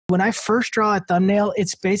When I first draw a thumbnail,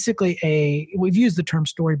 it's basically we've used the term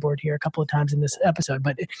storyboard here a couple of times in this episode,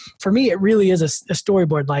 but for me, it really is a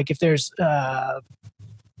storyboard. Like if there's,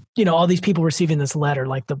 all these people receiving this letter,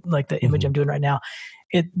 like the image I'm doing right now,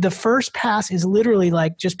 the first pass is literally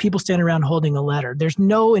like just people standing around holding a letter. There's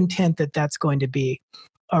no intent that that's going to be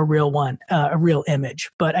a real one, a real image,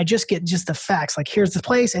 but I just get just the facts. Like here's the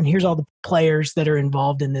place and here's all the players that are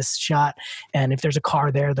involved in this shot. And if there's a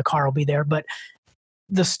car there, the car will be there. But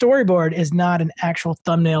the storyboard is not an actual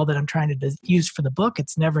thumbnail that I'm trying to use for the book.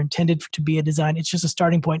 It's never intended to be a design. It's just a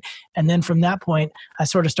starting point. And then from that point, I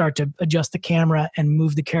sort of start to adjust the camera and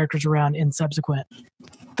move the characters around in subsequent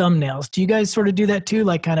thumbnails. Do you guys sort of do that too?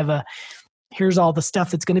 Like kind of here's all the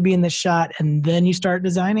stuff that's going to be in this shot and then you start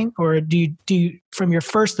designing? Or do you from your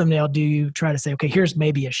first thumbnail, do you try to say, okay, here's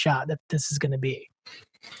maybe a shot that this is going to be?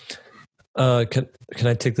 Can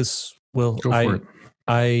I take this, Will? Go for it.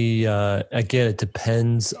 Again, it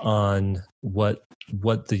depends on what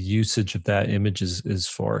the usage of that image is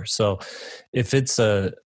for. So if it's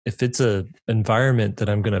a environment that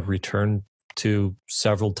I'm going to return to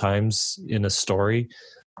several times in a story,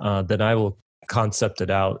 then I will concept it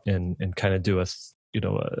out and kind of do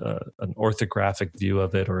an orthographic view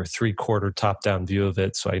of it or a 3/4 top-down view of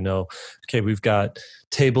it. So I know, okay, we've got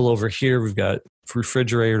table over here, we've got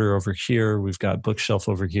refrigerator over here, we've got bookshelf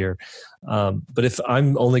over here. But if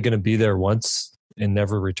I'm only going to be there once and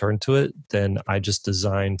never return to it, then I just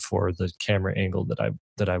design for the camera angle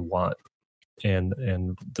that I want. And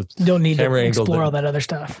the you don't need camera to angle explore all that other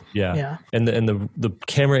stuff. Yeah. And the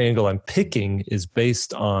camera angle I'm picking is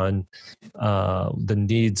based on the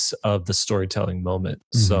needs of the storytelling moment.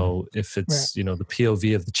 Mm-hmm. So if it's, the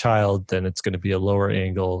POV of the child, then it's going to be a lower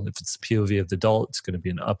angle. If it's the POV of the adult, it's going to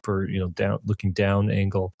be an upper, down, looking down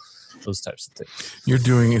angle, those types of things.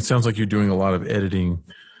 It sounds like you're doing a lot of editing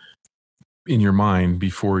in your mind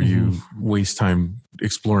before you waste time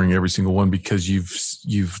exploring every single one, because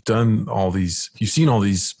you've done all these, you've seen all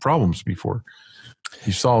these problems before,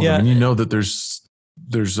 you've solved them, and you know that there's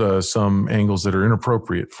some angles that are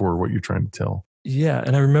inappropriate for what you're trying to tell. Yeah.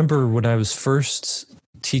 And I remember when I was first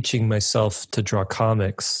teaching myself to draw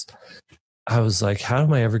comics, I was like, how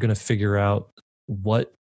am I ever going to figure out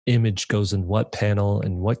what image goes in what panel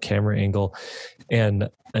and what camera angle? And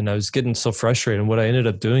I was getting so frustrated. And what I ended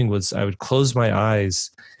up doing was I would close my eyes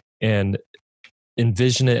and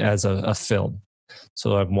envision it as a film.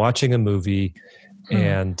 So I'm watching a movie,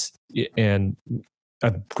 and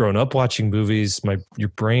I've grown up watching movies. Your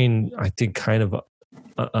brain, I think, kind of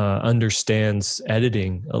understands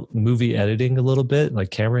editing, movie editing a little bit,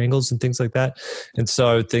 like camera angles and things like that. And so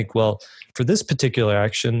I would think, well, for this particular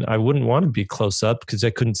action, I wouldn't want to be close up because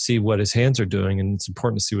I couldn't see what his hands are doing, and it's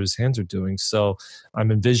important to see what his hands are doing. So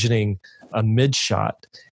I'm envisioning a mid shot.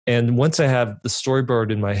 And once I have the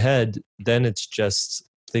storyboard in my head, then it's just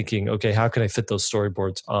thinking, okay, how can I fit those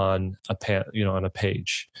storyboards on on a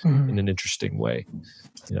page in an interesting way?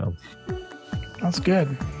 That's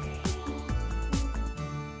good.